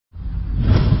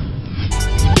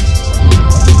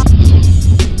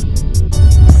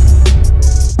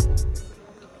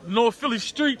these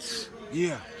streets.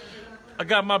 Yeah. I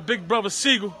got my big brother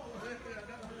Siegel.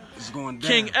 It's going down.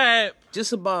 King Ab.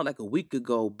 Just about like a week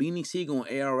ago, Beanie Siegel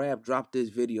and AR-Rap dropped this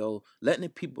video letting the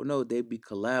people know they'd be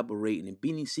collaborating. And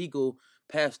Beanie Siegel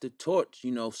passed the torch,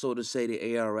 you know, so to say,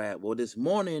 to AR-Rap. Well, this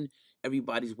morning,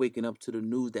 everybody's waking up to the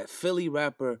news that Philly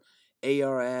rapper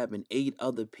AR-Rap and 8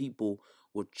 other people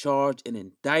were charged and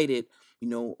indicted, you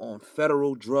know, on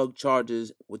federal drug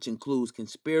charges, which includes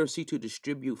conspiracy to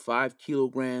distribute 5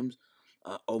 kilograms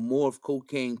or more of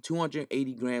cocaine,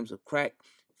 280 grams of crack,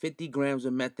 50 grams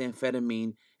of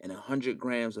methamphetamine, and 100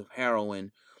 grams of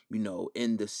heroin, you know,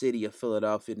 in the city of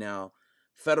Philadelphia. Now,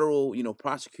 federal, you know,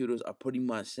 prosecutors are pretty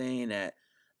much saying that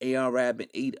AR-Rap and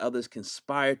 8 others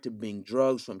conspired to bring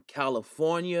drugs from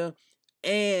California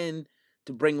and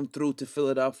to bring them through to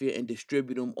Philadelphia and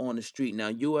distribute them on the street. Now,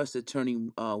 U.S. Attorney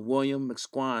William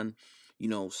McSwan, you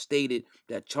know, stated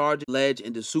that charges alleged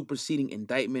in the superseding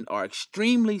indictment are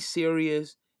extremely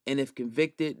serious, and if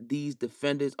convicted, these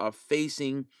defendants are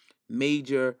facing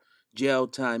major jail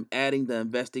time, adding the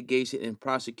investigation and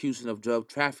prosecution of drug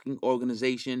trafficking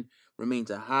organization remains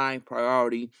a high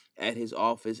priority at his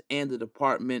office and the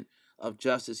Department of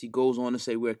Justice. He goes on to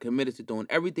say, we're committed to doing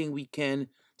everything we can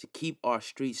to keep our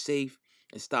streets safe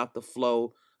and stop the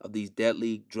flow of these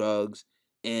deadly drugs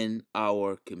in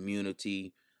our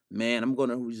community. Man, I'm going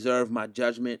to reserve my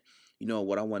judgment, you know,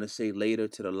 what I want to say later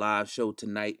to the live show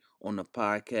tonight on the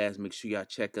podcast. Make sure y'all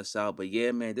check us out. But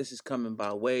yeah, man, this is coming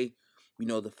by way. You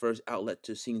know, the first outlet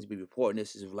to seems to be reporting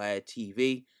this is Vlad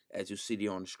TV, as you see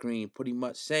there on the screen, pretty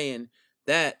much saying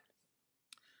that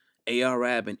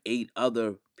AR-Rap and 8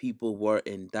 other people were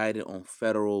indicted on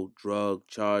federal drug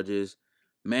charges.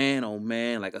 Man, oh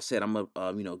man, like I said, I'm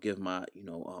gonna you know, give my, you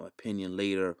know, opinion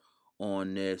later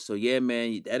on this. So yeah,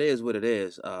 man, that is what it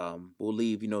is. We'll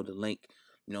leave, you know, the link,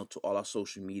 you know, to all our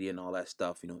social media and all that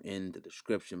stuff, you know, in the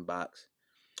description box.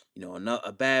 You know,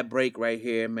 a bad break right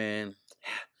here, man.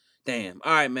 Damn.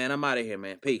 All right, man, I'm out of here,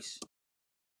 man. Peace.